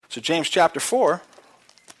So James chapter 4.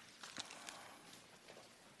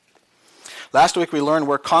 Last week we learned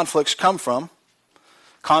where conflicts come from.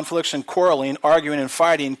 Conflicts and quarreling, arguing and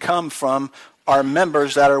fighting come from our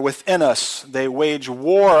members that are within us. They wage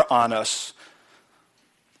war on us.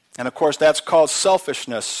 And of course that's called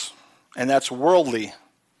selfishness, and that's worldly.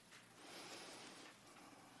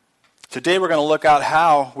 Today we're going to look at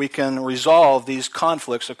how we can resolve these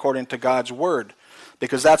conflicts according to God's Word,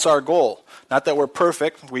 because that's our goal. Not that we're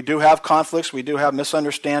perfect. We do have conflicts. We do have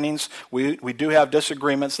misunderstandings. We do have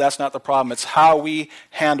disagreements. That's not the problem. It's how we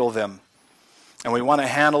handle them. And we want to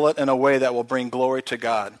handle it in a way that will bring glory to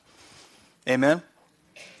God. Amen?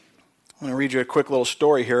 I'm going to read you a quick little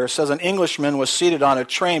story here. It says, an Englishman was seated on a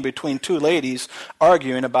train between two ladies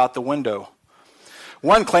arguing about the window.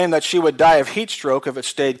 One claimed that she would die of heat stroke if it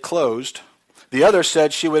stayed closed. The other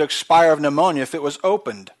said she would expire of pneumonia if it was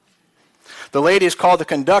opened. The ladies called the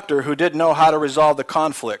conductor, who didn't know how to resolve the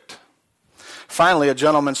conflict. Finally, a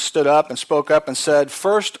gentleman stood up and spoke up and said,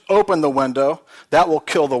 first open the window, that will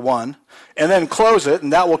kill the one, and then close it,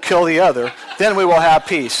 and that will kill the other. Then we will have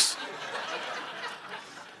peace.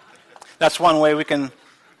 That's one way we can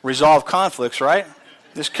resolve conflicts, right?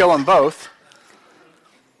 Just kill them both.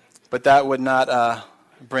 But that would not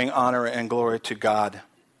bring honor and glory to God,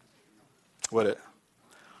 would it?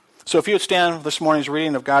 So if you would stand for this morning's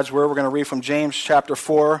reading of God's Word, we're going to read from James chapter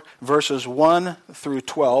 4, verses 1 through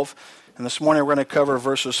 12. And this morning we're going to cover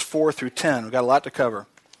verses 4 through 10. We've got a lot to cover.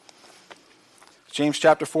 James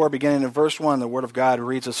chapter 4, beginning in verse 1, the Word of God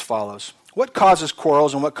reads as follows. What causes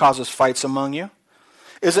quarrels and what causes fights among you?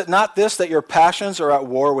 Is it not this, that your passions are at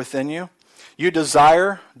war within you? You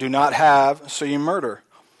desire, do not have, so you murder.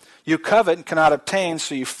 You covet and cannot obtain,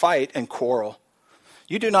 so you fight and quarrel.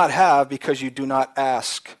 You do not have because you do not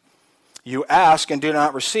ask. You ask and do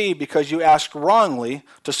not receive because you ask wrongly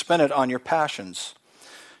to spend it on your passions.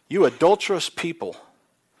 You adulterous people,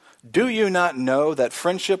 do you not know that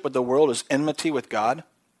friendship with the world is enmity with God?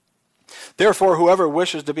 Therefore, whoever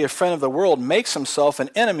wishes to be a friend of the world makes himself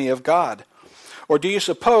an enemy of God. Or do you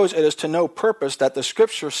suppose it is to no purpose that the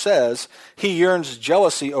Scripture says he yearns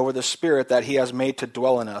jealousy over the Spirit that he has made to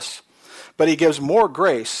dwell in us? But he gives more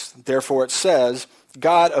grace. Therefore it says,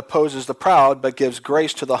 God opposes the proud, but gives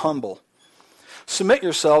grace to the humble. Submit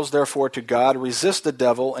yourselves, therefore, to God. Resist the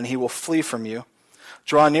devil, and he will flee from you.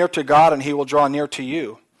 Draw near to God, and he will draw near to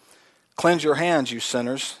you. Cleanse your hands, you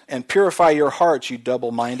sinners, and purify your hearts, you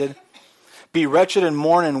double-minded. Be wretched and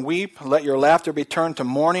mourn and weep. Let your laughter be turned to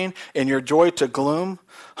mourning, and your joy to gloom.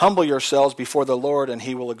 Humble yourselves before the Lord, and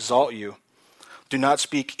he will exalt you. Do not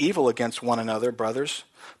speak evil against one another, brothers.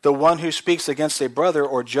 The one who speaks against a brother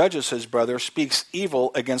or judges his brother speaks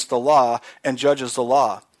evil against the law and judges the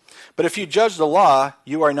law. But if you judge the law,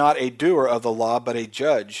 you are not a doer of the law, but a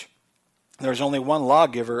judge. There is only one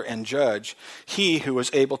lawgiver and judge, he who is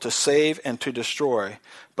able to save and to destroy.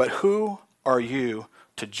 But who are you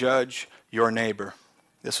to judge your neighbor?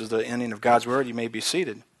 This is the ending of God's Word. You may be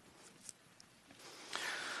seated.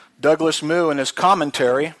 Douglas Moo, in his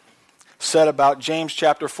commentary, said about James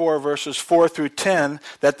chapter 4, verses 4 through 10,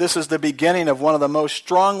 that this is the beginning of one of the most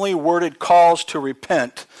strongly worded calls to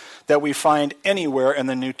repent that we find anywhere in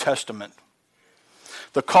the New Testament.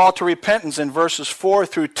 The call to repentance in verses 4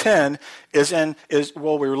 through 10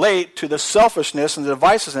 will relate to the selfishness and the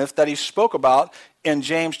divisiveness that he spoke about in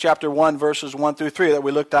James chapter 1, verses 1 through 3 that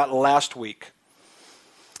we looked at last week.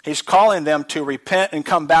 He's calling them to repent and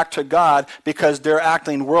come back to God because they're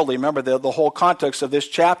acting worldly. Remember, the whole context of this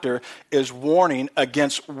chapter is warning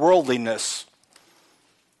against worldliness,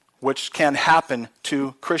 which can happen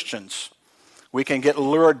to Christians. We can get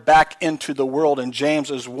lured back into the world, and James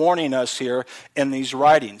is warning us here in these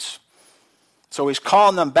writings. So he's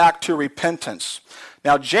calling them back to repentance.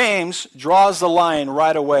 Now, James draws the line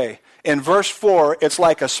right away. In verse 4, it's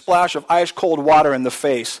like a splash of ice-cold water in the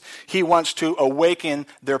face. He wants to awaken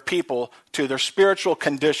their people to their spiritual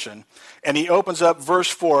condition. And he opens up verse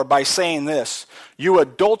 4 by saying this, you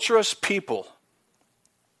adulterous people.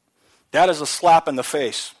 That is a slap in the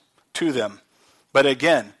face to them. But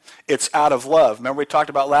again, it's out of love. Remember we talked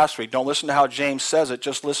about last week, don't listen to how James says it,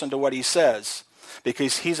 just listen to what he says.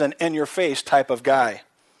 Because he's an in-your-face type of guy.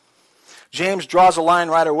 James draws a line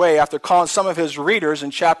right away after calling some of his readers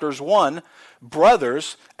in chapters 1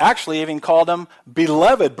 brothers, actually even called them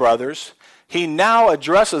beloved brothers. He now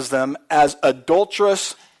addresses them as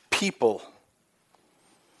adulterous people.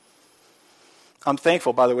 I'm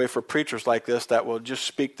thankful, by the way, for preachers like this that will just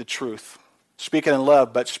speak the truth. Speak it in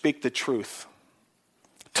love, but speak the truth.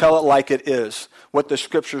 Tell it like it is, what the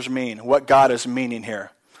Scriptures mean, what God is meaning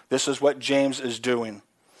here. This is what James is doing.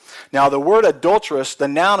 Now, the word adulteress, the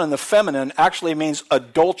noun in the feminine, actually means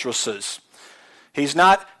adulteresses. He's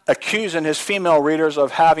not accusing his female readers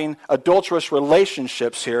of having adulterous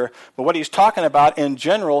relationships here, but what he's talking about in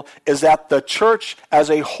general is that the church as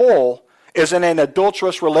a whole is in an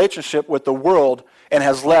adulterous relationship with the world and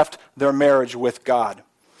has left their marriage with God.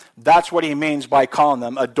 That's what he means by calling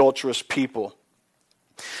them adulterous people.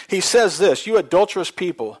 He says this, you adulterous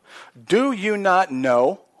people, do you not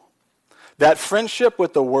know that friendship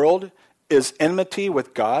with the world is enmity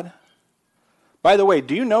with God? By the way,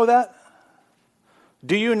 do you know that?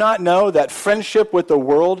 Do you not know that friendship with the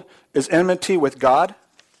world is enmity with God?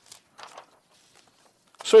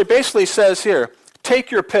 So he basically says here, take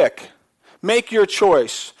your pick. Make your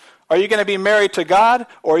choice. Are you going to be married to God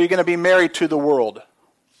or are you going to be married to the world?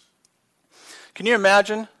 Can you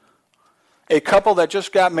imagine a couple that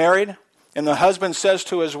just got married and the husband says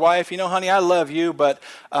to his wife, you know, honey, I love you, but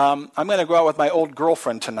I'm going to go out with my old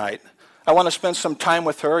girlfriend tonight. I want to spend some time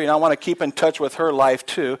with her. You know, I want to keep in touch with her life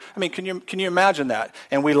too. I mean, can you imagine that?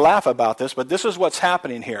 And we laugh about this, but this is what's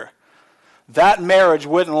happening here. That marriage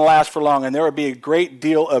wouldn't last for long, and there would be a great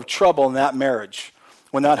deal of trouble in that marriage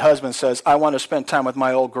when that husband says, I want to spend time with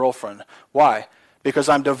my old girlfriend. Why? Because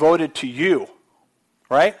I'm devoted to you,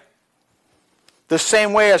 right? The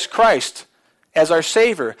same way as Christ, as our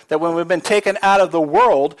Savior, that when we've been taken out of the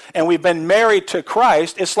world and we've been married to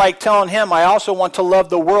Christ, it's like telling him, I also want to love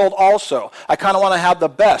the world also. I kind of want to have the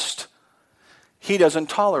best. He doesn't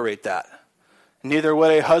tolerate that. Neither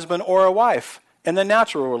would a husband or a wife in the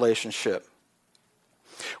natural relationship.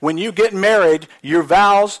 When you get married, your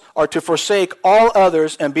vows are to forsake all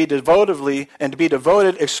others and be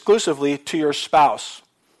devoted exclusively to your spouse.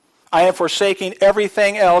 I am forsaking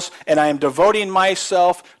everything else and I am devoting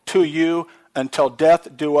myself to you until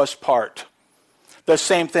death do us part. The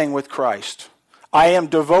same thing with Christ. I am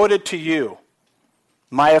devoted to you.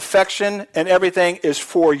 My affection and everything is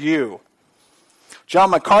for you.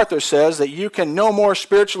 John MacArthur says that you can no more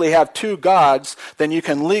spiritually have two gods than you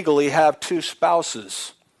can legally have two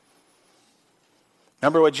spouses.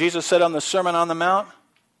 Remember what Jesus said on the Sermon on the Mount?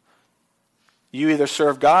 You either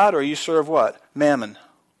serve God or you serve what? Mammon.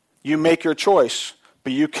 You make your choice,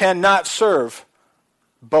 but you cannot serve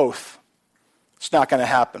both. It's not going to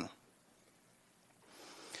happen.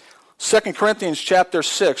 2 Corinthians chapter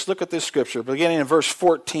 6, look at this scripture, beginning in verse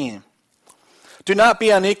 14. Do not be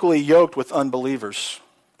unequally yoked with unbelievers.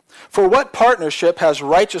 For what partnership has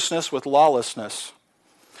righteousness with lawlessness?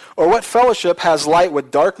 Or what fellowship has light with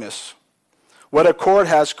darkness? What accord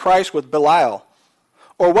has Christ with Belial?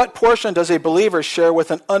 Or what portion does a believer share with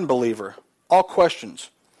an unbeliever? All questions.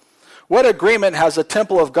 What agreement has the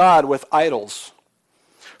temple of God with idols?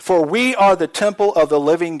 For we are the temple of the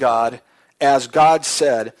living God, as God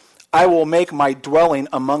said, I will make my dwelling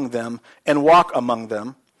among them and walk among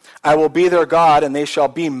them. I will be their God, and they shall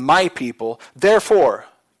be my people. Therefore,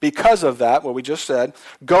 because of that, what we just said,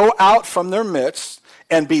 go out from their midst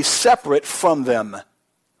and be separate from them,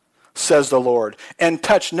 says the Lord, and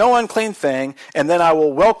touch no unclean thing, and then I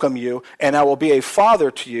will welcome you, and I will be a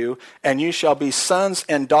father to you, and you shall be sons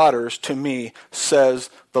and daughters to me, says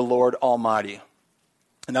the Lord Almighty.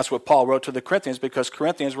 And that's what Paul wrote to the Corinthians, because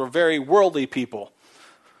Corinthians were very worldly people.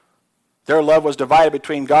 Their love was divided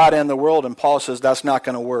between God and the world, and Paul says that's not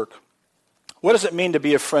going to work. What does it mean to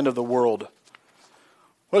be a friend of the world?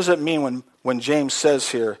 What does it mean when James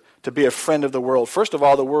says here to be a friend of the world? First of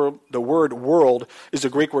all, the word world is the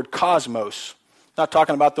Greek word cosmos. Not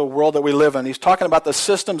talking about the world that we live in. He's talking about the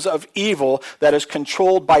systems of evil that is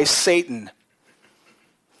controlled by Satan.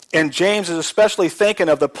 And James is especially thinking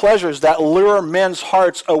of the pleasures that lure men's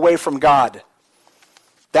hearts away from God.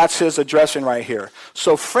 That's his addressing right here.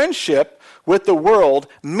 So friendship with the world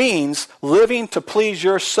means living to please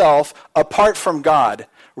yourself apart from God,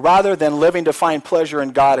 rather than living to find pleasure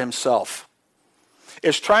in God himself.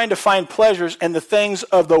 It's trying to find pleasures in the things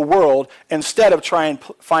of the world instead of trying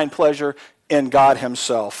to find pleasure in God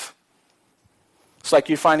himself. It's like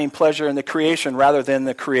you finding pleasure in the creation rather than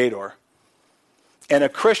the Creator. And a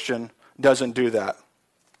Christian doesn't do that.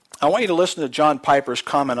 I want you to listen to John Piper's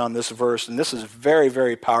comment on this verse, and this is very,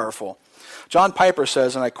 very powerful. John Piper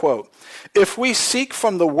says, and I quote, if we seek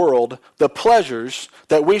from the world the pleasures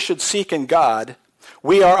that we should seek in God,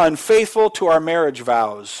 we are unfaithful to our marriage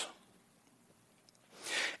vows.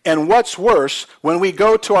 And what's worse, when we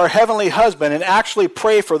go to our heavenly husband and actually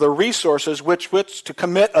pray for the resources which to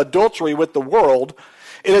commit adultery with the world,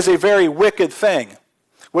 it is a very wicked thing,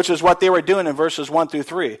 which is what they were doing in verses 1 through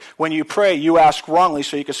 3. When you pray, you ask wrongly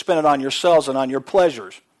so you can spend it on yourselves and on your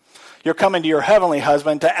pleasures. You're coming to your heavenly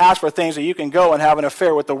husband to ask for things that you can go and have an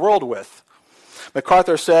affair with the world with.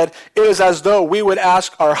 MacArthur said, "It is as though we would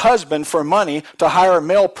ask our husband for money to hire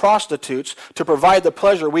male prostitutes to provide the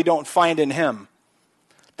pleasure we don't find in him."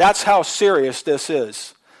 That's how serious this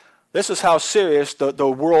is. This is how serious the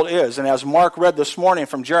world is. And as Mark read this morning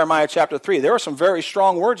from Jeremiah chapter 3, there are some very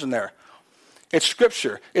strong words in there. It's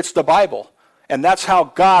Scripture. It's the Bible. And that's how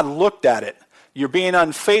God looked at it. You're being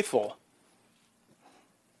unfaithful.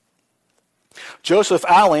 Joseph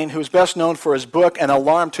Alleine, who's best known for his book, An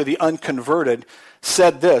Alarm to the Unconverted,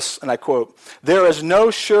 said this, and I quote, "There is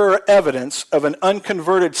no surer evidence of an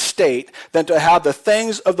unconverted state than to have the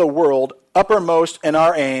things of the world uppermost in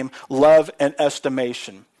our aim, love, and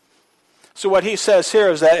estimation." So what he says here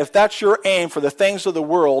is that if that's your aim for the things of the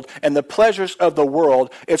world and the pleasures of the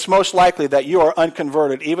world, it's most likely that you are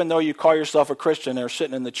unconverted, even though you call yourself a Christian and are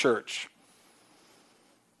sitting in the church.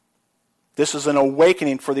 This is an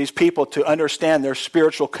awakening for these people to understand their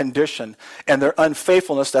spiritual condition and their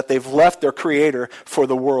unfaithfulness, that they've left their Creator for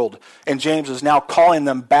the world. And James is now calling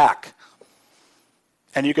them back.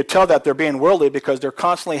 And you could tell that they're being worldly because they're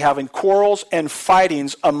constantly having quarrels and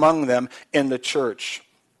fightings among them in the church.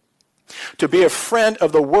 To be a friend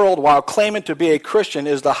of the world while claiming to be a Christian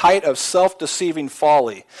is the height of self-deceiving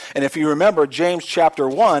folly. And if you remember James chapter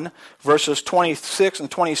 1, verses 26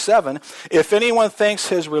 and 27, if anyone thinks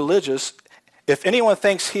he is religious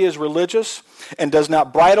and does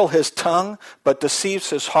not bridle his tongue but deceives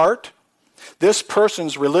his heart, this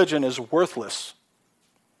person's religion is worthless.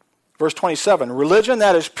 Verse 27, religion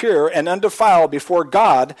that is pure and undefiled before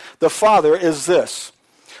God the Father is this: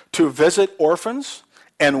 to visit orphans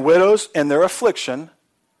and widows in their affliction,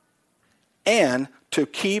 and to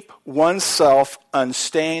keep oneself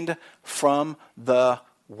unstained from the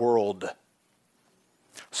world.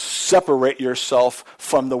 Separate yourself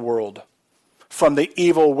from the world, from the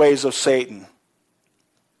evil ways of Satan.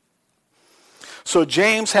 So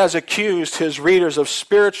James has accused his readers of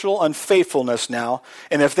spiritual unfaithfulness now,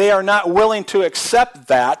 and if they are not willing to accept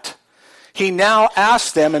that, he now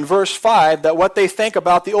asks them in verse 5 that what they think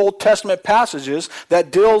about the Old Testament passages that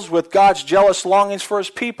deals with God's jealous longings for his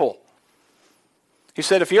people. He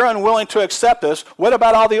said, if you're unwilling to accept this, what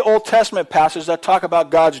about all the Old Testament passages that talk about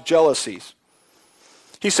God's jealousies?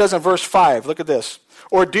 He says in verse 5, look at this.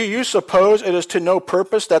 Or do you suppose it is to no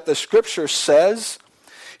purpose that the Scripture says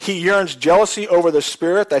he yearns jealousy over the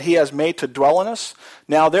Spirit that he has made to dwell in us?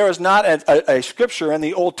 Now, there is not a Scripture in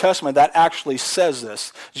the Old Testament that actually says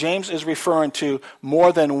this. James is referring to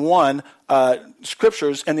more than one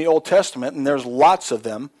Scriptures in the Old Testament, and there's lots of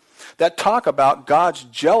them, that talk about God's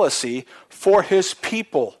jealousy for his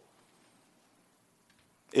people.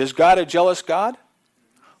 Is God a jealous God?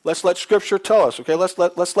 Let's let Scripture tell us, okay? Let's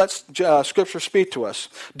let Scripture speak to us.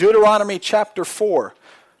 Deuteronomy chapter 4,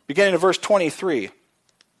 beginning of verse 23.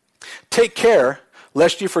 Take care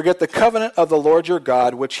lest you forget the covenant of the Lord your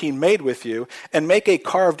God, which he made with you, and make a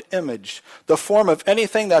carved image, the form of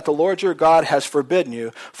anything that the Lord your God has forbidden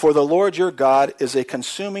you. For the Lord your God is a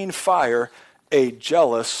consuming fire, a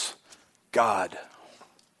jealous God.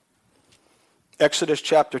 Exodus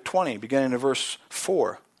chapter 20, beginning of verse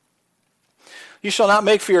 4. You shall not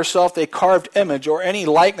make for yourself a carved image or any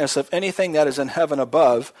likeness of anything that is in heaven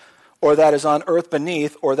above, or that is on earth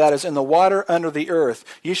beneath, or that is in the water under the earth.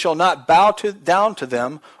 You shall not bow down to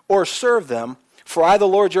them or serve them, for I, the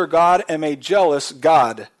Lord your God, am a jealous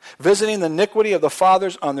God, visiting the iniquity of the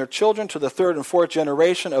fathers on their children to the third and fourth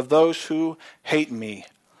generation of those who hate me.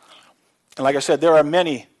 And like I said, there are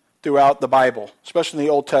many throughout the Bible, especially in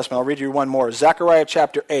the Old Testament. I'll read you one more. Zechariah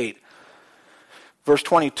chapter 8, verse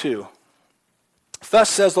 22. Thus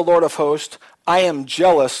says the Lord of hosts, I am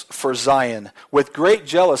jealous for Zion. With great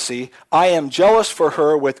jealousy, I am jealous for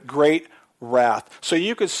her with great wrath. So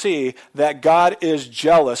you could see that God is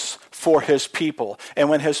jealous for his people.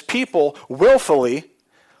 And when his people willfully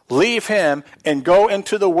leave him and go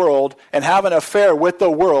into the world and have an affair with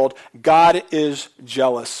the world, God is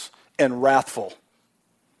jealous and wrathful.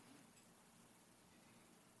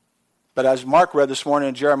 But as Mark read this morning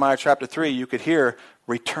in Jeremiah chapter 3, you could hear,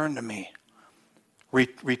 return to me.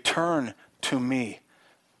 Return to me,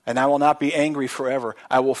 and I will not be angry forever.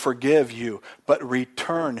 I will forgive you, but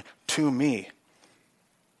return to me.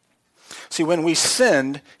 See, when we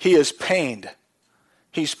sinned, he is pained.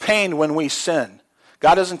 He's pained when we sin.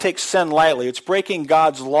 God doesn't take sin lightly. It's breaking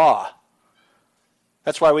God's law.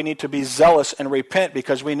 That's why we need to be zealous and repent,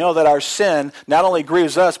 because we know that our sin not only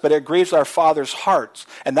grieves us, but it grieves our Father's hearts.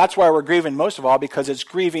 And that's why we're grieving most of all, because it's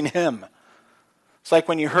grieving him. It's like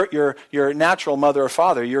when you hurt your natural mother or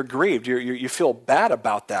father, you're grieved. You feel bad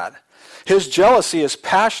about that. His jealousy is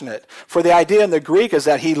passionate. For the idea in the Greek is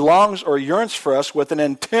that he longs or yearns for us with an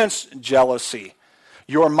intense jealousy.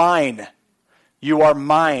 You're mine. You are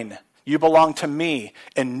mine. You belong to me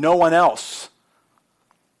and no one else.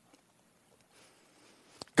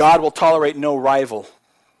 God will tolerate no rival.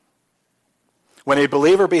 When a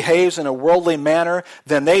believer behaves in a worldly manner,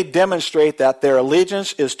 then they demonstrate that their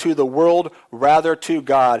allegiance is to the world rather to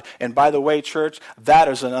God. And by the way, church, that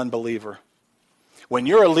is an unbeliever. When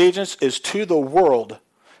your allegiance is to the world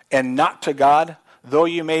and not to God, though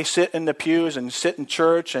you may sit in the pews and sit in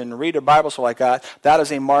church and read a Bible, so like that, that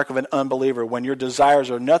is a mark of an unbeliever. When your desires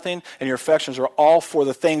are nothing and your affections are all for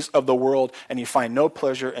the things of the world and you find no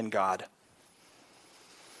pleasure in God.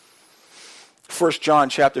 1 John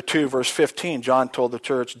chapter 2, verse 15, John told the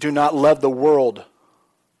church, do not love the world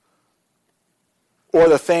or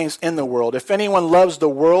the things in the world. If anyone loves the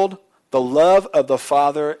world, the love of the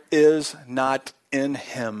Father is not in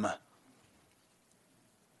him.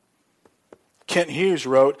 Kent Hughes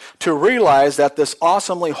wrote, to realize that this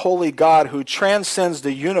awesomely holy God who transcends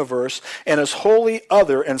the universe and is wholly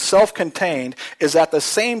other and self-contained is at the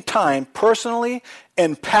same time personally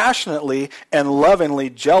and passionately and lovingly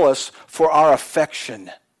jealous for our affection.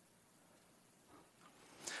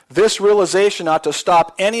 This realization ought to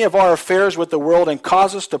stop any of our affairs with the world and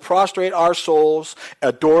cause us to prostrate our souls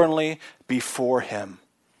adoringly before him,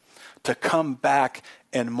 to come back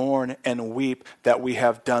and mourn and weep that we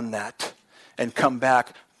have done that, and come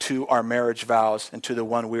back to our marriage vows and to the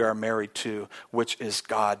one we are married to, which is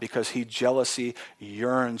God, because he jealously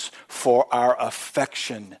yearns for our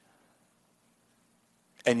affection.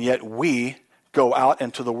 And yet we go out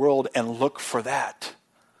into the world and look for that.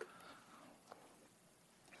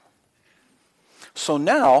 So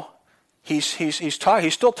now, he's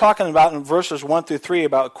still talking about in verses 1 through 3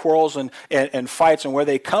 about quarrels and fights and where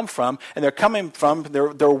they come from. And they're coming from,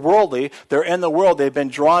 they're worldly. They're in the world. They've been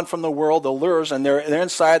drawn from the world, the lures, and they're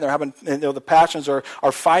inside. They're having, the passions are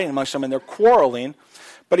fighting amongst them, and they're quarreling.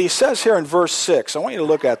 But he says here in verse 6, I want you to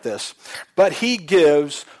look at this. But he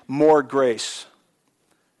gives more grace.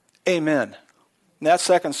 Amen. And that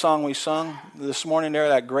second song we sung this morning there,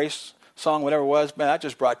 that grace song, whatever it was, man, that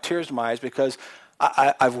just brought tears to my eyes because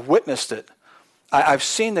I've witnessed it. I've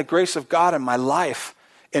seen the grace of God in my life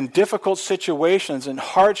in difficult situations and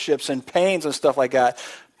hardships and pains and stuff like that,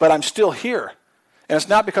 but I'm still here. And it's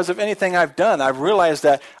not because of anything I've done. I've realized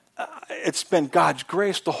that it's been God's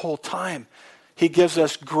grace the whole time. He gives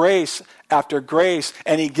us grace after grace,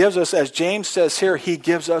 and he gives us, as James says here, he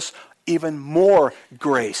gives us even more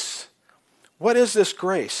grace. What is this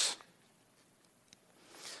grace?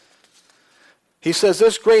 He says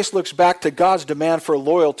this grace looks back to God's demand for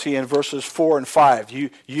loyalty in verses 4 and 5.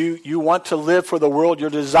 You want to live for the world, your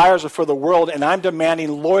desires are for the world, and I'm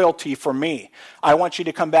demanding loyalty for me. I want you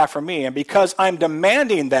to come back for me. And because I'm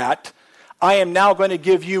demanding that, I am now going to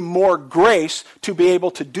give you more grace to be able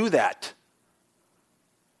to do that.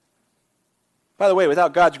 By the way,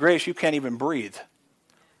 without God's grace, you can't even breathe.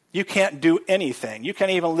 You can't do anything. You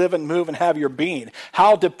can't even live and move and have your being.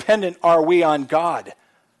 How dependent are we on God?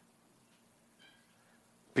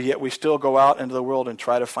 But yet we still go out into the world and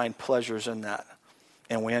try to find pleasures in that.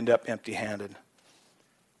 And we end up empty-handed.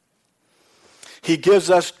 He gives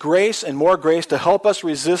us grace and more grace to help us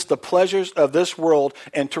resist the pleasures of this world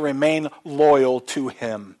and to remain loyal to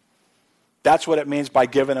him. That's what it means by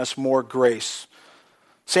giving us more grace.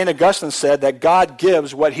 St. Augustine said that God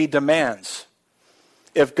gives what he demands.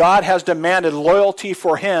 If God has demanded loyalty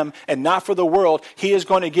for him and not for the world, he is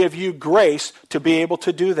going to give you grace to be able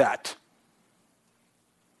to do that.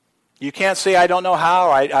 You can't say, I don't know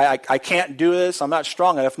how, I can't do this, I'm not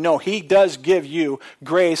strong enough. No, he does give you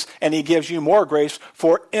grace, and he gives you more grace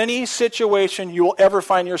for any situation you will ever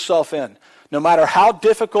find yourself in. No matter how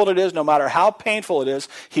difficult it is, no matter how painful it is,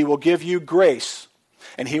 he will give you grace,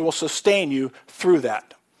 and he will sustain you through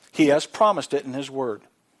that. He has promised it in his word.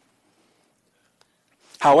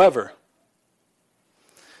 However,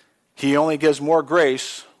 he only gives more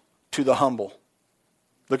grace to the humble.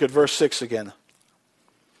 Look at verse 6 again.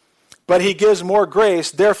 But he gives more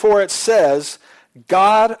grace, therefore it says,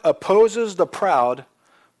 God opposes the proud,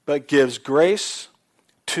 but gives grace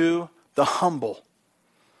to the humble.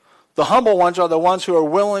 The humble ones are the ones who are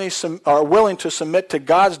willing to submit to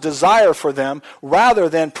God's desire for them rather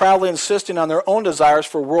than proudly insisting on their own desires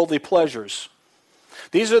for worldly pleasures.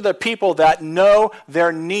 These are the people that know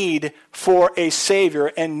their need for a Savior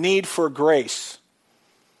and need for grace.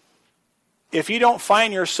 If you don't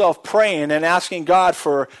find yourself praying and asking God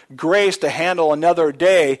for grace to handle another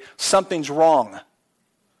day, something's wrong.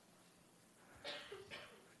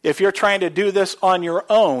 If you're trying to do this on your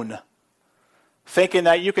own, thinking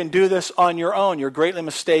that you can do this on your own, you're greatly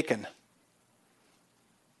mistaken.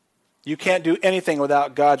 You can't do anything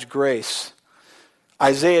without God's grace.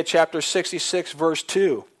 Isaiah chapter 66, verse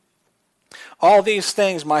 2. All these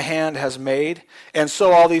things my hand has made, and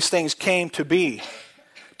so all these things came to be,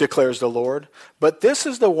 declares the Lord. But this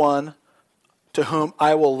is the one to whom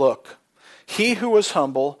I will look, he who is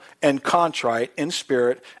humble and contrite in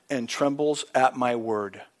spirit and trembles at my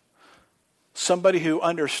word. Somebody who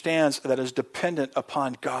understands that is dependent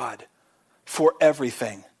upon God for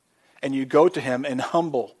everything. And you go to him in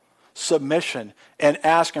humble submission and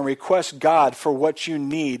ask and request God for what you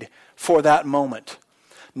need for that moment.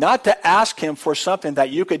 Not to ask him for something that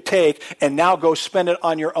you could take and now go spend it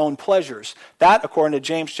on your own pleasures. That, according to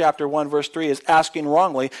James chapter 1, verse 3, is asking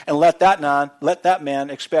wrongly, and let that man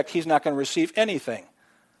expect he's not going to receive anything.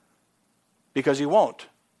 Because he won't.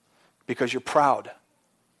 Because you're proud.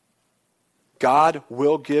 God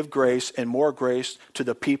will give grace and more grace to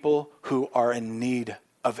the people who are in need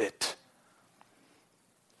of it.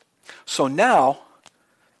 So now,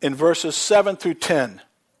 in verses 7 through 10,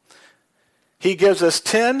 he gives us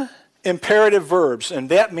 10 imperative verbs, and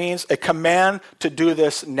that means a command to do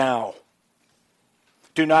this now.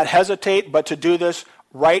 Do not hesitate, but to do this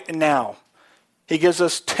right now. He gives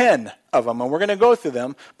us 10 of them, and we're going to go through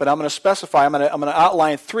them, but I'm going to specify, I'm going to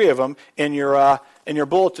outline 3 of them in your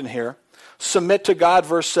bulletin here. Submit to God,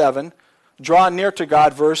 verse 7. Draw near to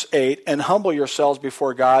God, verse 8. And humble yourselves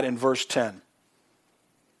before God in verse 10.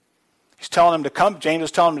 He's telling them to come, James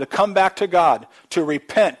is telling them to come back to God, to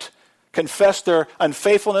repent, confess their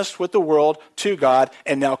unfaithfulness with the world to God,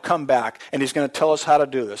 and now come back. And he's going to tell us how to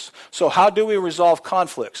do this. So how do we resolve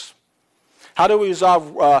conflicts? How do we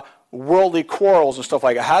resolve worldly quarrels and stuff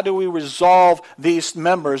like that? How do we resolve these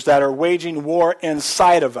members that are waging war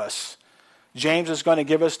inside of us? James is going to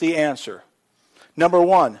give us the answer. Number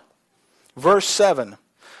 1, verse 7.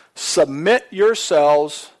 Submit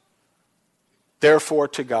yourselves, therefore,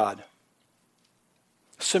 to God.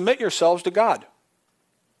 Submit yourselves to God.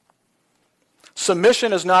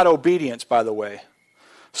 Submission is not obedience, by the way.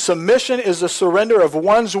 Submission is the surrender of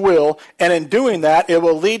one's will, and in doing that, it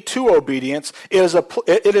will lead to obedience.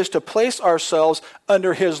 It is to place ourselves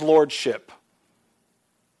under his lordship.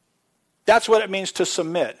 That's what it means to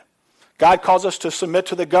submit. God calls us to submit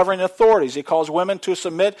to the governing authorities. He calls women to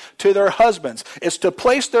submit to their husbands. It's to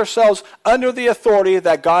place themselves under the authority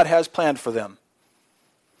that God has planned for them.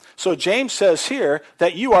 So James says here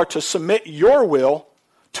that you are to submit your will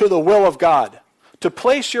to the will of God, to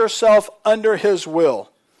place yourself under his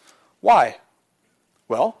will. Why?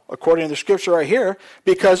 Well, according to the scripture right here,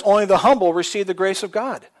 because only the humble receive the grace of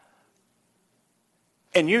God.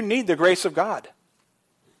 And you need the grace of God.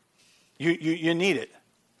 You need it.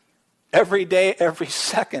 Every day, every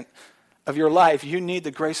second of your life, you need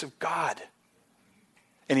the grace of God.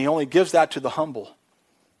 And he only gives that to the humble.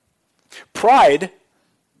 Pride,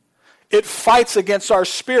 it fights against our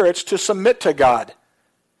spirits to submit to God.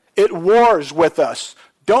 It wars with us.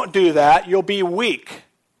 Don't do that, you'll be weak.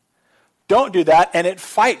 Don't do that, and it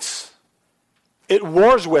fights. It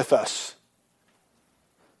wars with us.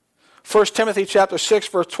 1 Timothy chapter 6,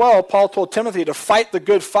 verse 12, Paul told Timothy to fight the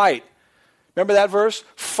good fight. Remember that verse?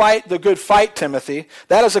 Fight the good fight, Timothy.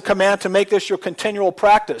 That is a command to make this your continual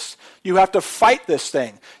practice. You have to fight this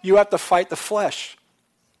thing. You have to fight the flesh.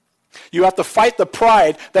 You have to fight the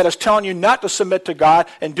pride that is telling you not to submit to God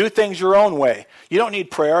and do things your own way. You don't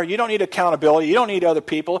need prayer. You don't need accountability. You don't need other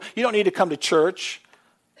people. You don't need to come to church.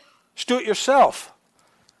 Just do it yourself.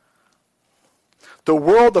 The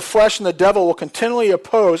world, the flesh, and the devil will continually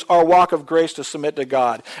oppose our walk of grace to submit to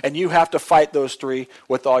God. And you have to fight those 3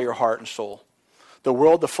 with all your heart and soul. The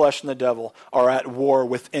world, the flesh, and the devil are at war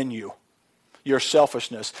within you. Your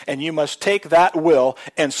selfishness. And you must take that will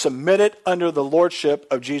and submit it under the lordship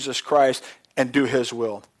of Jesus Christ and do his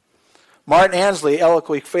will. Martin Ansley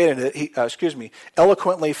eloquently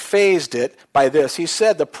phrased it by this. He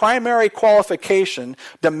said, the primary qualification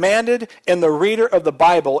demanded in the reader of the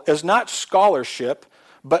Bible is not scholarship,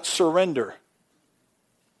 but surrender.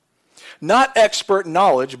 Not expert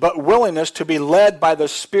knowledge, but willingness to be led by the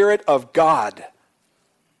Spirit of God.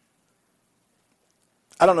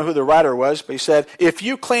 I don't know who the writer was, but he said, if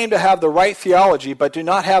you claim to have the right theology, but do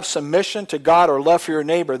not have submission to God or love for your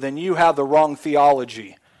neighbor, then you have the wrong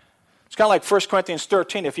theology. It's kind of like 1 Corinthians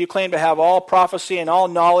 13. If you claim to have all prophecy and all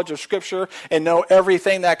knowledge of Scripture and know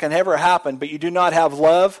everything that can ever happen, but you do not have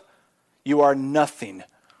love, you are nothing.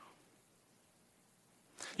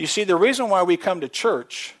 You see, the reason why we come to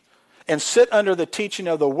church and sit under the teaching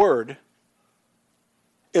of the Word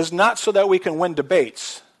is not so that we can win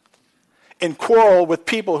debates and quarrel with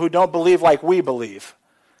people who don't believe like we believe.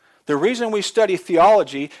 The reason we study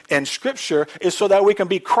theology and Scripture is so that we can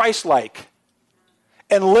be Christ-like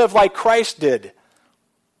and live like Christ did.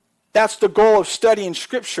 That's the goal of studying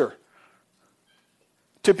Scripture,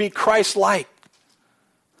 to be Christ-like.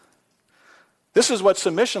 This is what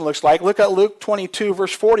submission looks like. Look at Luke 22,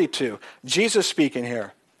 verse 42. Jesus speaking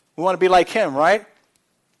here. We want to be like him, right?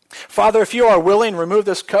 Father, if you are willing, remove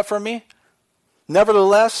this cup from me.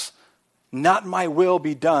 Nevertheless, not my will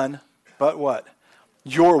be done, but what?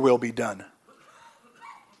 Your will be done.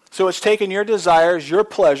 So it's taking your desires, your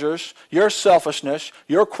pleasures, your selfishness,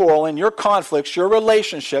 your quarreling, your conflicts, your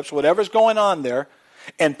relationships, whatever's going on there,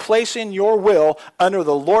 and placing your will under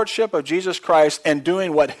the lordship of Jesus Christ and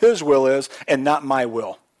doing what his will is and not my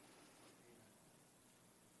will.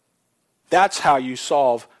 That's how you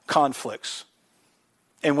solve conflicts.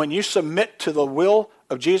 And when you submit to the will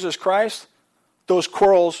of Jesus Christ, those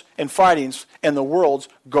quarrels and fightings and the worlds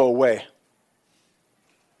go away.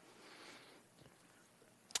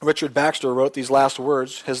 Richard Baxter wrote these last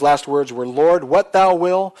words. His last words were, Lord, what thou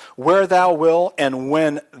will, where thou will, and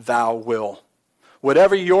when thou will.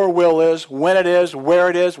 Whatever your will is, when it is, where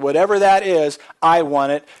it is, whatever that is, I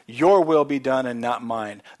want it. Your will be done and not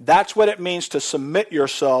mine. That's what it means to submit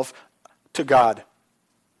yourself to God.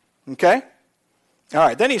 Okay? All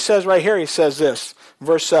right, then he says right here, he says this,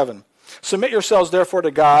 verse 7. Submit yourselves therefore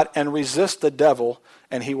to God and resist the devil,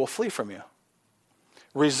 and he will flee from you.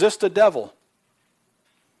 Resist the devil.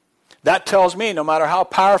 That tells me no matter how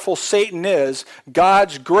powerful Satan is,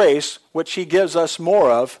 God's grace, which he gives us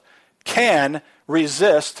more of, can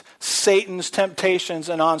resist Satan's temptations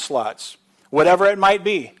and onslaughts, whatever it might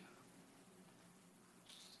be.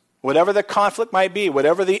 Whatever the conflict might be,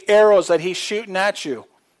 whatever the arrows that he's shooting at you.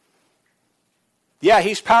 Yeah,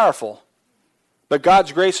 he's powerful, but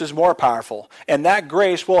God's grace is more powerful. And that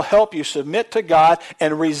grace will help you submit to God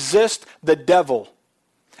and resist the devil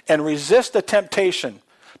and resist the temptation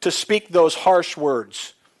to speak those harsh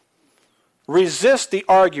words. Resist the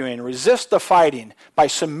arguing, resist the fighting by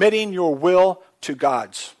submitting your will to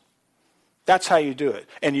God's. That's how you do it.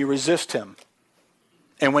 And you resist him.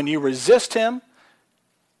 And when you resist him,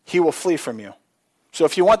 he will flee from you. So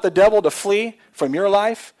if you want the devil to flee from your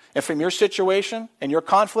life and from your situation and your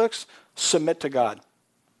conflicts, submit to God.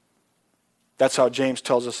 That's how James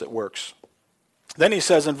tells us it works. Then he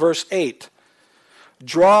says in verse 8,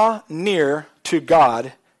 draw near to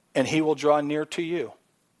God, and he will draw near to you.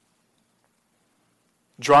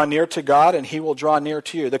 Draw near to God, and he will draw near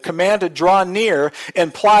to you. The command to draw near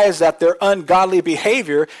implies that their ungodly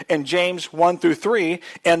behavior in James 1 through 3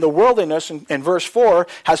 and the worldliness in verse 4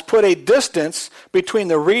 has put a distance between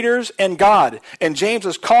the readers and God. And James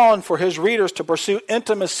is calling for his readers to pursue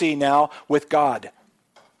intimacy now with God.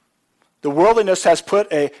 The worldliness has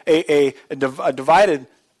put a divided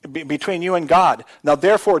between you and God. Now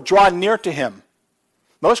therefore draw near to him.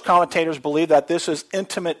 Most commentators believe that this is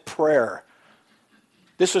intimate prayer.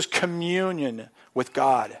 This is communion with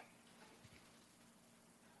God.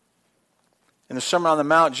 In the Sermon on the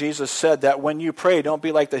Mount, Jesus said that when you pray, don't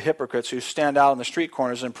be like the hypocrites who stand out in the street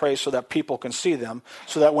corners and pray so that people can see them,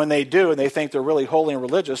 so that when they do and they think they're really holy and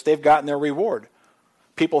religious, they've gotten their reward.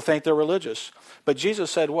 People think they're religious. But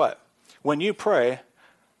Jesus said what? When you pray,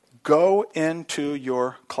 go into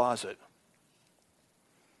your closet.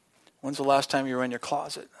 When's the last time you were in your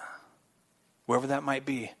closet? Wherever that might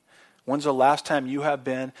be. When's the last time you have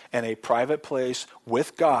been in a private place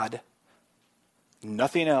with God,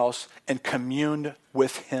 nothing else, and communed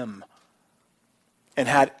with him and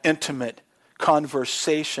had intimate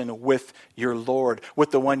conversation with your Lord, with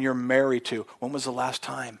the one you're married to? When was the last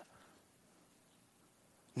time?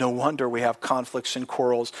 No wonder we have conflicts and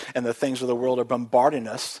quarrels and the things of the world are bombarding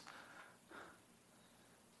us.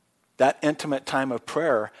 That intimate time of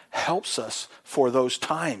prayer helps us for those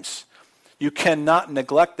times. You cannot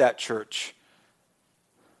neglect that, church.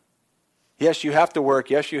 Yes, you have to work.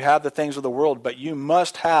 Yes, you have the things of the world, but you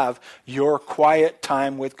must have your quiet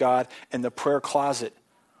time with God in the prayer closet.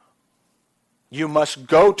 You must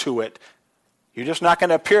go to it. You're just not going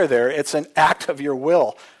to appear there. It's an act of your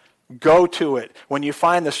will. Go to it. When you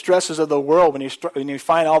find the stresses of the world, when you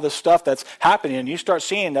find all this stuff that's happening, and you start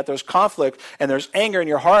seeing that there's conflict and there's anger in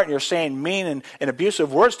your heart and you're saying mean and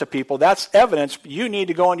abusive words to people, that's evidence you need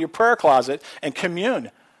to go in your prayer closet and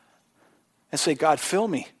commune and say, God, fill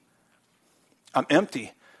me. I'm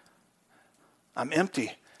empty. I'm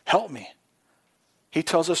empty. Help me. He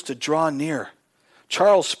tells us to draw near.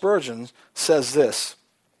 Charles Spurgeon says this,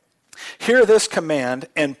 hear this command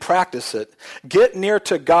and practice it. Get near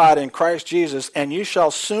to God in Christ Jesus, and you shall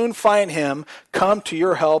soon find him come to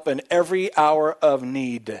your help in every hour of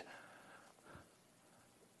need.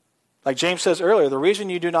 Like James says earlier, the reason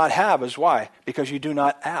you do not have is why? Because you do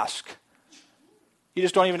not ask. You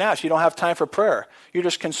just don't even ask. You don't have time for prayer. You're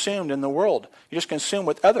just consumed in the world. You're just consumed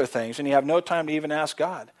with other things, and you have no time to even ask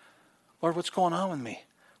God, Lord, what's going on with me?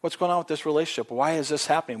 What's going on with this relationship? Why is this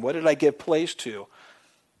happening? What did I give place to?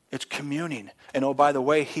 It's communing. And oh, by the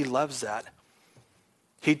way, he loves that.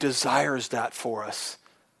 He desires that for us.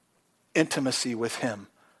 Intimacy with him.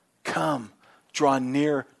 Come, draw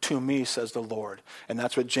near to me, says the Lord. And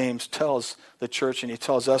that's what James tells the church, and he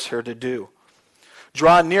tells us here to do.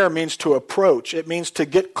 Draw near means to approach. It means to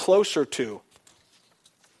get closer to.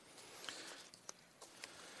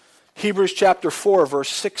 Hebrews chapter 4, verse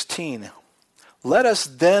 16. Let us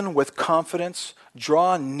then with confidence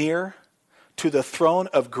draw near to the throne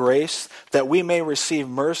of grace, that we may receive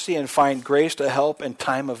mercy and find grace to help in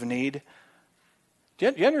time of need.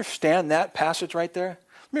 Do you understand that passage right there?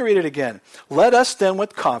 Let me read it again. Let us then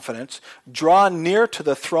with confidence draw near to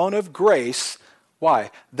the throne of grace.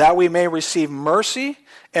 Why? That we may receive mercy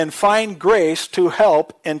and find grace to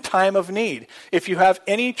help in time of need. If you have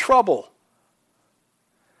any trouble,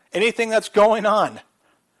 anything that's going on,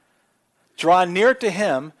 draw near to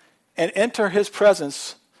him and enter his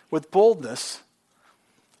presence with boldness,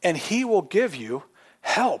 and he will give you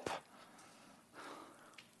help.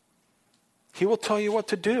 He will tell you what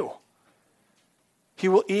to do. He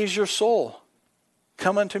will ease your soul.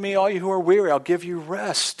 Come unto me, all you who are weary, I'll give you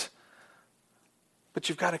rest. But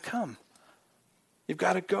you've got to come. You've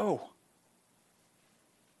got to go.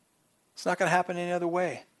 It's not going to happen any other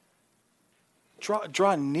way.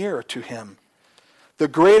 Draw near to him. The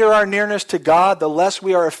greater our nearness to God, the less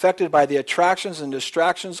we are affected by the attractions and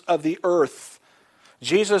distractions of the earth.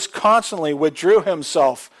 Jesus constantly withdrew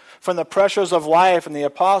himself from the pressures of life and the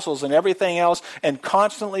apostles and everything else, and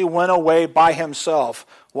constantly went away by himself.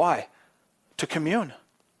 Why? To commune.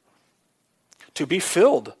 To be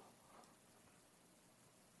filled.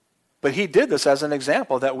 But he did this as an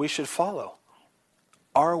example that we should follow.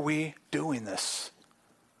 Are we doing this?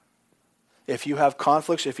 If you have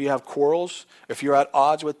conflicts, if you have quarrels, if you're at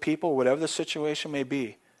odds with people, whatever the situation may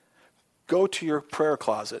be, go to your prayer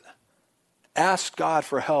closet. Ask God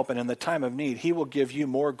for help, and in the time of need, he will give you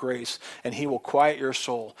more grace, and he will quiet your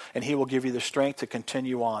soul, and he will give you the strength to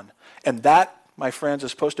continue on. And that, my friends,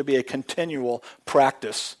 is supposed to be a continual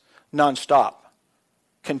practice, nonstop,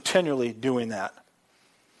 continually doing that.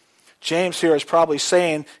 James here is probably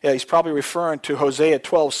saying, he's probably referring to Hosea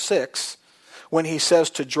 12:6 when he says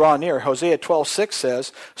to draw near. Hosea 12:6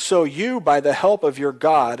 says, so you, by the help of your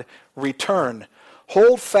God, return.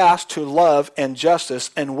 Hold fast to love and justice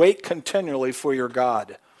and wait continually for your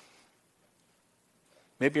God.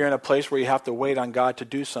 Maybe you're in a place where you have to wait on God to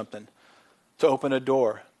do something, to open a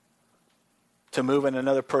door, to move in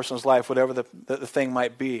another person's life, whatever the thing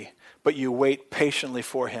might be. But you wait patiently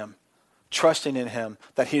for him, trusting in him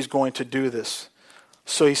that he's going to do this.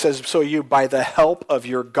 So he says, so you, by the help of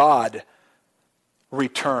your God,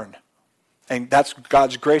 return. And that's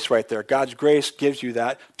God's grace right there. God's grace gives you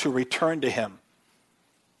that to return to him.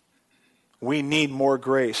 We need more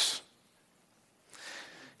grace.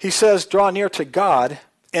 He says, draw near to God,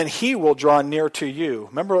 and he will draw near to you.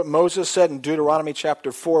 Remember what Moses said in Deuteronomy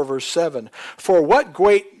chapter 4, verse 7. For what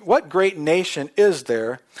great nation is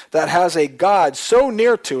there that has a God so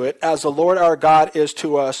near to it as the Lord our God is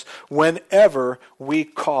to us whenever we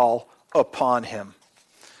call upon him?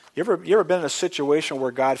 You ever been in a situation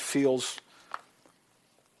where God feels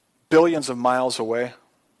billions of miles away?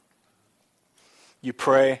 You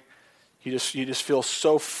pray, you just feel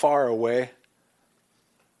so far away.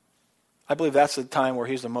 I believe that's the time where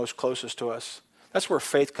he's the most closest to us. That's where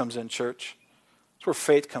faith comes in, church. That's where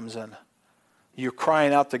faith comes in. You're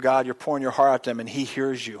crying out to God, you're pouring your heart out to him, and he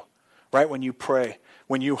hears you. Right when you pray,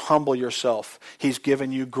 when you humble yourself, he's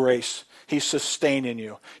giving you grace. He's sustaining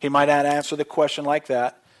you. He might not answer the question like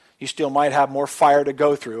that. You still might have more fire to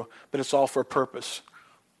go through, but it's all for a purpose.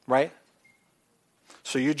 Right?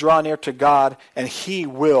 So you draw near to God, and he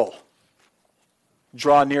will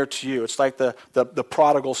draw near to you. It's like the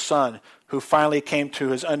prodigal son who finally came to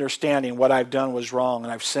his understanding, what I've done was wrong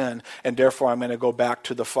and I've sinned, and therefore I'm going to go back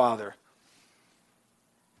to the Father.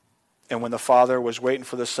 And when the father was waiting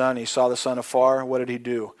for the son, he saw the son afar, what did he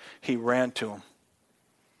do? He ran to him.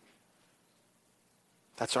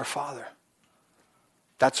 That's our Father.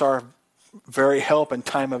 That's our very help in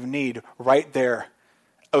time of need, right there,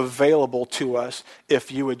 available to us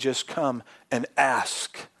if you would just come and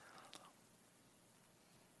ask.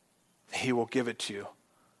 He will give it to you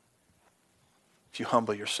if you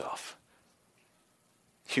humble yourself.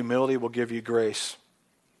 Humility will give you grace.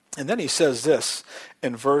 And then he says this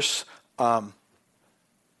in verse 8.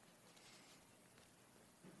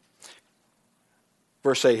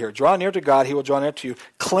 Verse 8 here. Draw near to God, he will draw near to you.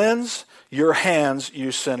 Cleanse your hands,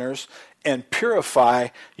 you sinners, and purify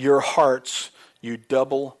your hearts, you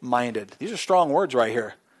double-minded. These are strong words right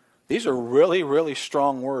here. These are really, really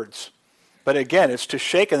strong words. But again, it's to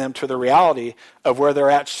shaken them to the reality of where they're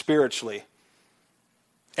at spiritually.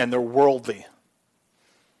 And they're worldly.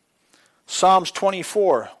 Psalms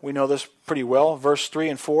 24, we know this pretty well, verse 3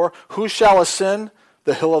 and 4. Who shall ascend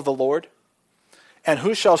the hill of the Lord? And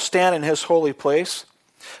who shall stand in his holy place?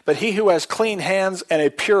 But he who has clean hands and a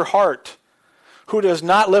pure heart, who does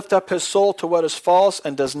not lift up his soul to what is false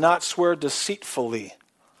and does not swear deceitfully.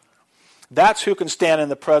 That's who can stand in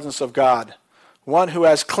the presence of God. One who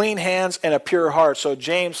has clean hands and a pure heart. So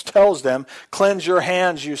James tells them, cleanse your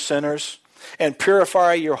hands, you sinners, and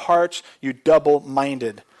purify your hearts, you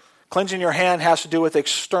double-minded. Cleansing your hand has to do with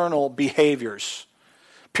external behaviors.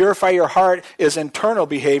 Purify your heart is internal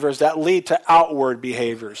behaviors that lead to outward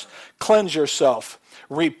behaviors. Cleanse yourself.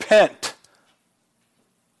 Repent.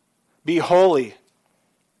 Be holy.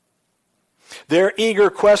 Their eager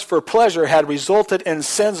quest for pleasure had resulted in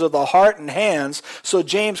sins of the heart and hands, so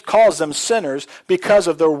James calls them sinners because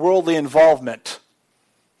of their worldly involvement.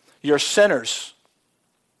 You're sinners.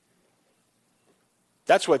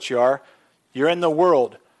 That's what you are. You're in the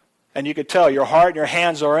world. And you could tell your heart and your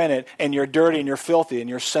hands are in it, and you're dirty and you're filthy and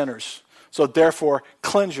you're sinners. So therefore,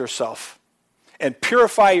 cleanse yourself and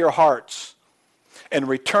purify your hearts and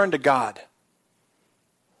return to God.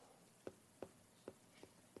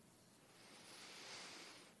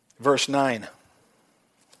 Verse 9.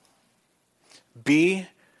 Matter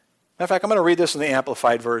of fact, I'm going to read this in the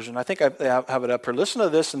Amplified Version. I think I have it up here. Listen to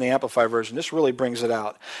this in the Amplified Version. This really brings it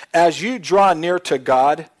out. As you draw near to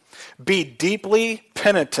God, be deeply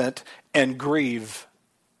penitent and grieve.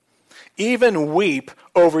 Even weep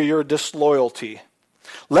over your disloyalty.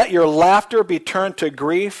 Let your laughter be turned to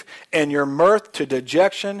grief and your mirth to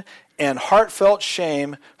dejection and heartfelt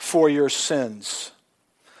shame for your sins.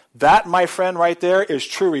 That, my friend, right there is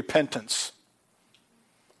true repentance.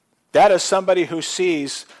 That is somebody who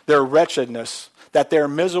sees their wretchedness, that they're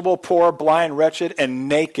miserable, poor, blind, wretched, and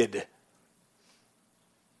naked.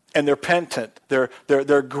 And they're penitent.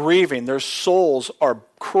 They're grieving. Their souls are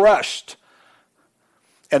crushed.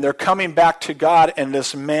 And they're coming back to God in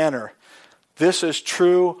this manner. This is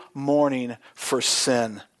true mourning for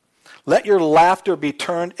sin. Let your laughter be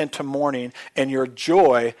turned into mourning and your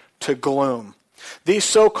joy to gloom. These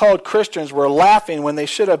so-called Christians were laughing when they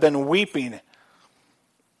should have been weeping.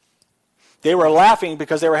 They were laughing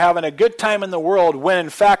because they were having a good time in the world when in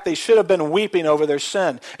fact they should have been weeping over their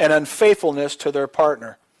sin and unfaithfulness to their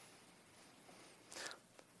partner.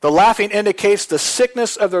 The laughing indicates the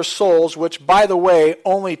sickness of their souls, which, by the way,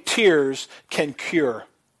 only tears can cure.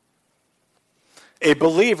 A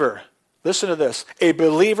believer, listen to this, a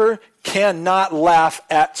believer cannot laugh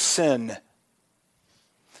at sin.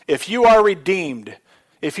 If you are redeemed,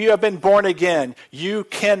 if you have been born again, you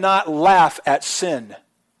cannot laugh at sin.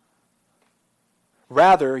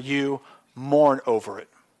 Rather, you mourn over it.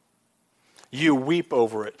 You weep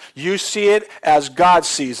over it. You see it as God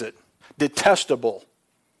sees it, detestable.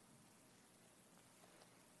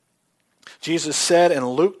 Jesus said in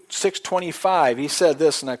Luke 6:25, he said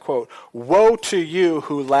this, and I quote, "Woe to you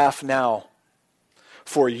who laugh now,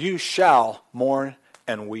 for you shall mourn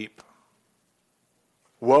and weep."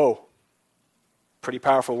 Woe. Pretty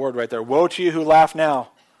powerful word right there. Woe to you who laugh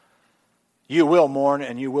now. You will mourn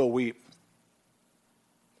and you will weep.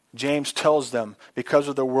 James tells them, because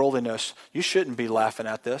of their worldliness, you shouldn't be laughing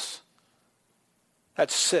at this.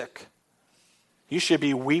 That's sick. You should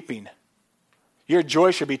be weeping. Your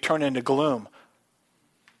joy should be turned into gloom.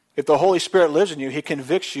 If the Holy Spirit lives in you, he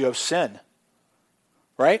convicts you of sin.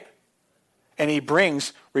 Right? And he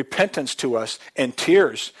brings repentance to us and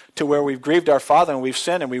tears to where we've grieved our Father and we've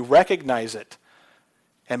sinned and we recognize it.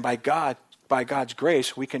 And by God's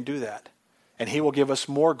grace, we can do that. And he will give us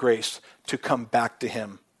more grace to come back to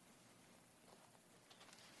him.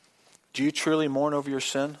 Do you truly mourn over your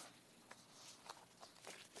sin?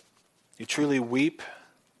 You truly weep?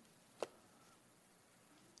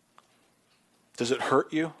 Does it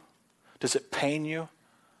hurt you? Does it pain you?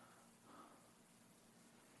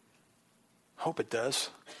 I hope it does.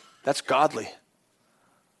 That's godly.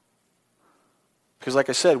 Because like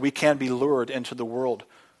I said, we can be lured into the world.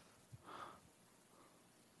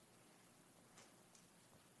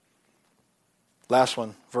 Last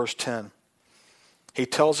one, verse 10. He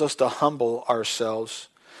tells us to humble ourselves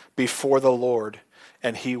before the Lord,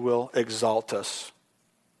 and he will exalt us.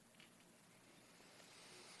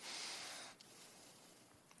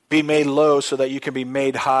 Be made low so that you can be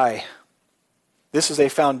made high. This is a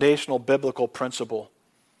foundational biblical principle.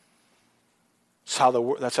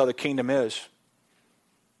 That's how the kingdom is.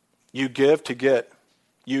 You give to get.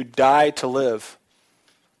 You die to live.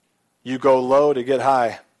 You go low to get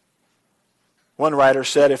high. One writer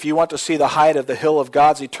said, if you want to see the height of the hill of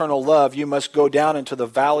God's eternal love, you must go down into the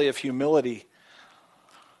valley of humility.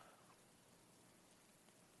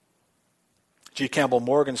 G. Campbell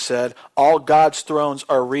Morgan said, all God's thrones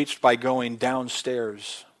are reached by going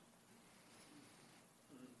downstairs.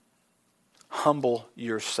 Humble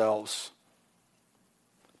yourselves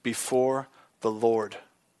before the Lord.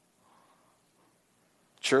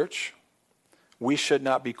 Church, we should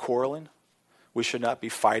not be quarreling. We should not be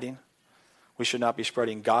fighting. We should not be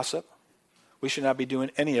spreading gossip. We should not be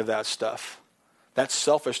doing any of that stuff. That's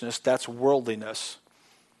selfishness. That's worldliness.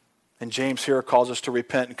 And James here calls us to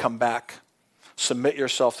repent and come back. Submit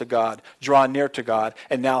yourself to God. Draw near to God.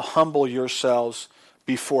 And now humble yourselves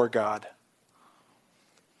before God.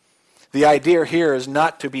 The idea here is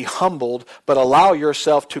not to be humbled, but allow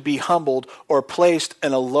yourself to be humbled or placed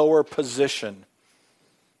in a lower position.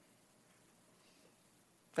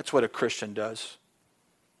 That's what a Christian does.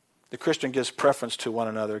 The Christian gives preference to one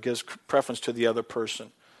another, gives preference to the other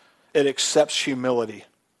person. It accepts humility.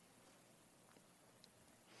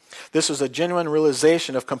 This is a genuine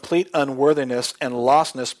realization of complete unworthiness and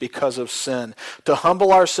lostness because of sin. To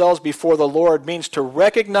humble ourselves before the Lord means to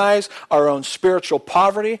recognize our own spiritual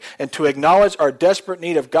poverty and to acknowledge our desperate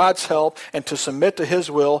need of God's help and to submit to His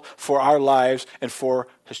will for our lives and for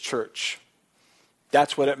His church.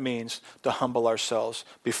 That's what it means to humble ourselves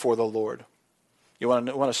before the Lord. You want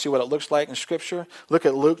to see what it looks like in Scripture? Look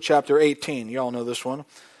at Luke chapter 18. You all know this one.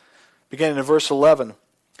 Beginning in verse 11.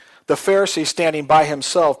 The Pharisee standing by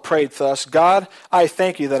himself prayed thus, God, I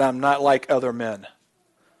thank you that I'm not like other men.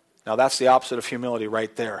 Now that's the opposite of humility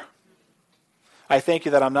right there. I thank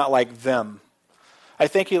you that I'm not like them. I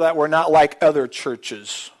thank you that we're not like other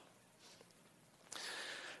churches.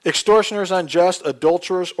 Extortioners, unjust,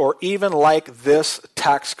 adulterers, or even like this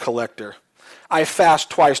tax collector. I fast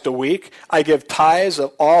twice a week. I give tithes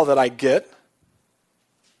of all that I get.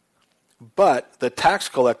 But the tax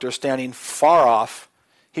collector, standing far off,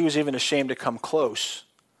 he was even ashamed to come close,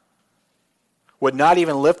 would not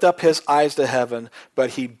even lift up his eyes to heaven,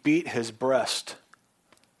 but he beat his breast,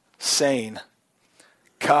 saying,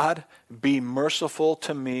 God, be merciful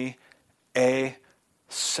to me, a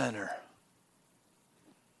sinner.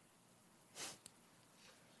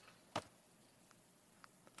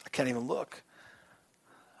 I can't even look.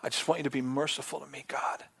 I just want you to be merciful to me,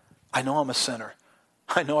 God. I know I'm a sinner.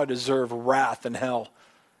 I know I deserve wrath and hell.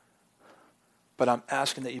 But I'm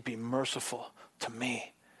asking that you be merciful to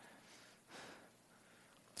me.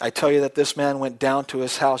 I tell you that this man went down to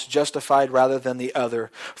his house justified rather than the other.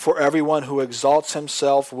 For everyone who exalts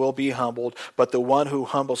himself will be humbled, but the one who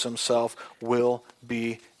humbles himself will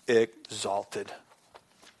be exalted.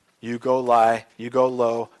 You go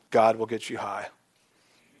low, God will get you high.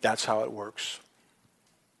 That's how it works.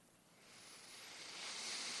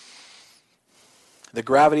 The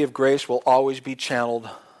gravity of grace will always be channeled.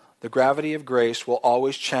 The gravity of grace will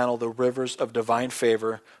always channel the rivers of divine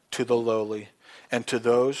favor to the lowly and to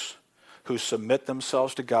those who submit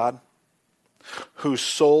themselves to God, whose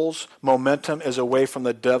soul's momentum is away from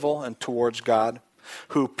the devil and towards God,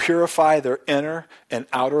 who purify their inner and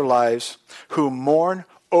outer lives, who mourn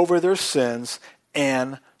over their sins,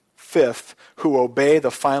 and fifth, who obey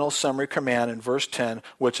the final summary command in verse 10,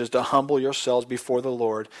 which is to humble yourselves before the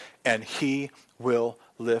Lord, and He will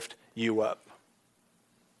lift you up.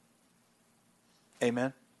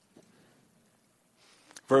 Amen.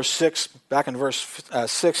 Verse 6, back in verse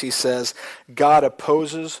 6, he says, God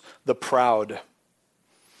opposes the proud.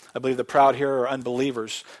 I believe the proud here are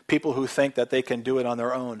unbelievers, people who think that they can do it on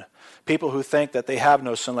their own, people who think that they have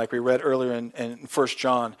no sin, like we read earlier in 1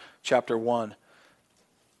 John chapter 1.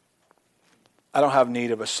 I don't have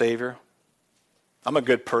need of a Savior. I'm a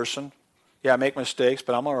good person. Yeah, I make mistakes,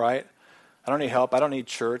 but I'm all right. I don't need help. I don't need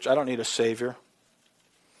church. I don't need a Savior.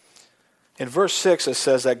 In verse 6, it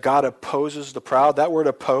says that God opposes the proud. That word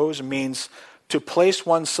oppose means to place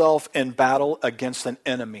oneself in battle against an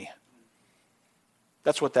enemy.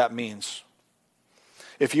 That's what that means.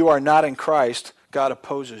 If you are not in Christ, God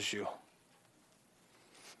opposes you.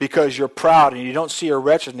 Because you're proud and you don't see your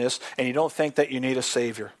wretchedness and you don't think that you need a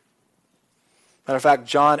Savior. Matter of fact,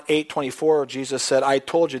 John 8:24, Jesus said, I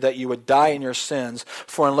told you that you would die in your sins,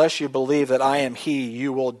 for unless you believe that I am He,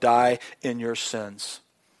 you will die in your sins.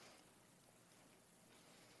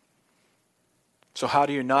 So how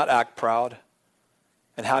do you not act proud?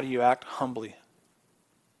 And how do you act humbly?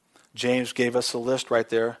 James gave us a list right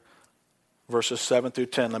there, verses 7 through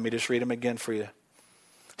 10. Let me just read them again for you.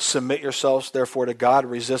 Submit yourselves, therefore, to God.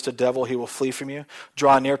 Resist the devil, he will flee from you.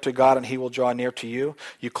 Draw near to God, and he will draw near to you.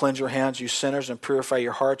 You cleanse your hands, you sinners, and purify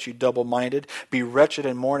your hearts, you double-minded. Be wretched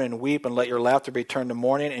and mourn and weep, and let your laughter be turned to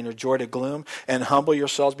mourning and your joy to gloom. And humble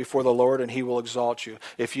yourselves before the Lord, and he will exalt you.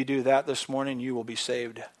 If you do that this morning, you will be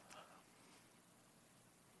saved.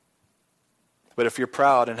 But if you're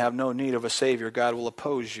proud and have no need of a Savior, God will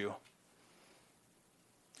oppose you.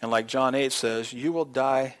 And like John 8 says, you will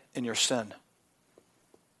die in your sin.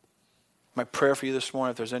 My prayer for you this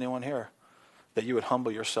morning, if there's anyone here, that you would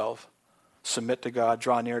humble yourself, submit to God,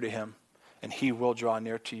 draw near to him, and he will draw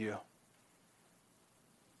near to you.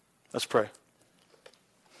 Let's pray.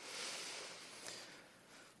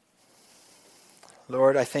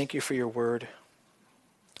 Lord, I thank you for your word,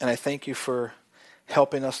 and I thank you for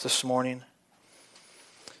helping us this morning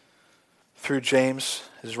through James,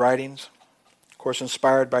 his writings, of course,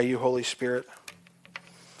 inspired by you, Holy Spirit.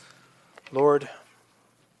 Lord,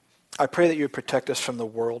 I pray that you would protect us from the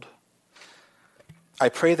world. I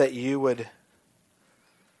pray that you would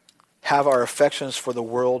have our affections for the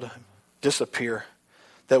world disappear,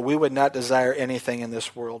 that we would not desire anything in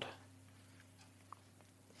this world.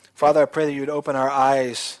 Father, I pray that you would open our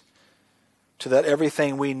eyes to that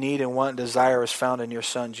everything we need and want and desire is found in your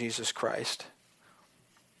Son, Jesus Christ.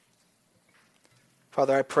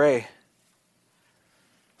 Father, I pray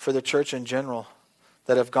for the church in general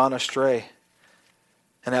that have gone astray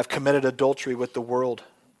and have committed adultery with the world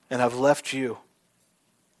and have left you.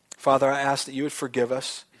 Father, I ask that you would forgive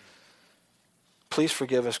us. Please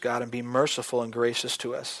forgive us, God, and be merciful and gracious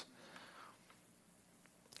to us.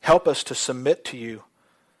 Help us to submit to you,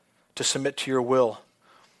 to submit to your will.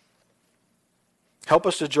 Help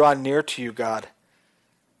us to draw near to you, God,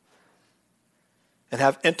 and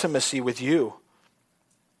have intimacy with you.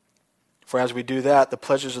 For as we do that, the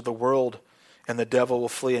pleasures of the world and the devil will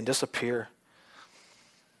flee and disappear.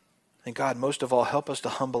 And God, most of all, help us to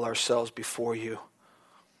humble ourselves before you.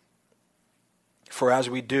 For as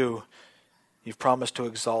we do, you've promised to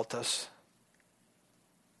exalt us.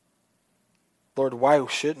 Lord, why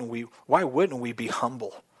wouldn't we be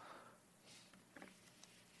humble?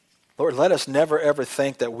 Lord, let us never ever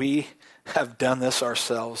think that we have done this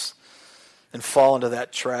ourselves and fall into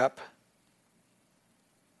that trap.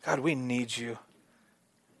 God, we need you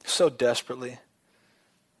so desperately.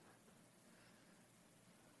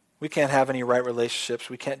 We can't have any right relationships.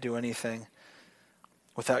 We can't do anything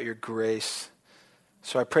without your grace.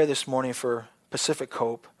 So I pray this morning for Pacific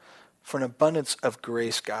Hope, for an abundance of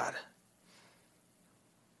grace, God.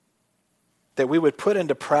 That we would put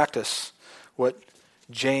into practice what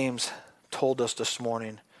James told us this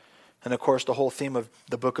morning. And of course, the whole theme of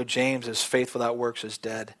the book of James is faith without works is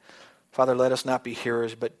dead. Father, let us not be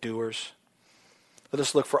hearers but doers. Let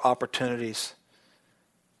us look for opportunities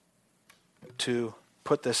to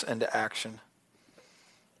put this into action.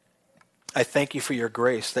 I thank you for your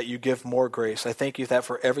grace, that you give more grace. I thank you that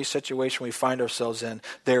for every situation we find ourselves in,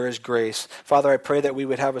 there is grace. Father, I pray that we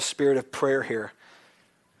would have a spirit of prayer here,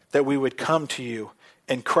 that we would come to you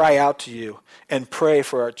and cry out to you and pray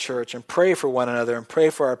for our church and pray for one another and pray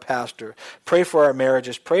for our pastor, pray for our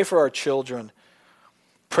marriages, pray for our children,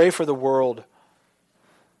 pray for the world.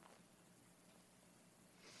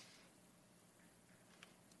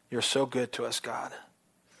 You're so good to us, God.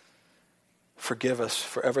 Forgive us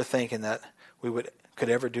for ever thinking that we could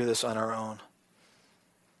ever do this on our own.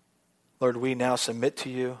 Lord, we now submit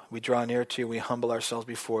to you. We draw near to you. We humble ourselves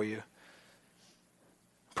before you.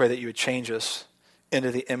 Pray that you would change us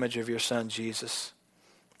into the image of your Son, Jesus.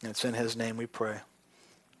 And it's in his name we pray.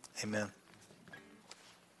 Amen.